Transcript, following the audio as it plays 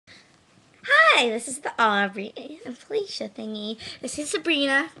Hi, this is the Aubrey and Felicia thingy. This is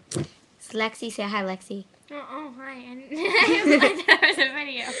Sabrina. It's Lexi. Say hi, Lexi. Oh, hi. And that was a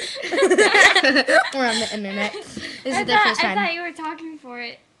video. We're on the internet. This is the first time. I thought you were talking for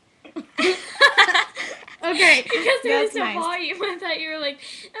it. Okay. Because there was That's no nice. volume. I thought you were like,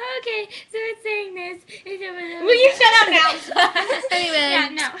 oh, okay, so it's saying this. Will you shut up now? Anyway. Yeah,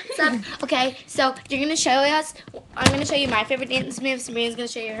 no. Okay, so you're going to show us. I'm going to show you my favorite dance move. Sabrina's going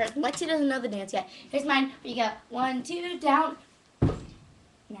to show you hers. Lexi doesn't know the dance yet. Here's mine. You go 1, 2, down.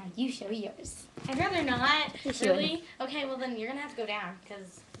 Now you show yours. I'd rather not. You should. Really? Okay, well then you're going to have to go down.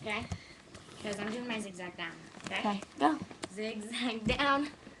 Because I'm doing my zigzag down. Okay, go. Zigzag down.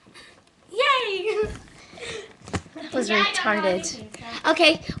 Yay! That was Yeah, I don't know retarded. anything, so.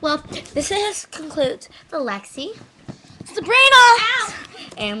 Okay, well, this concludes the Lexi, Sabrina, Ow!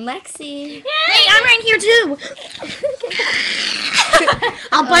 and Lexi. Yay! Hey, I'm right here too.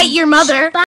 I'll bite your mother.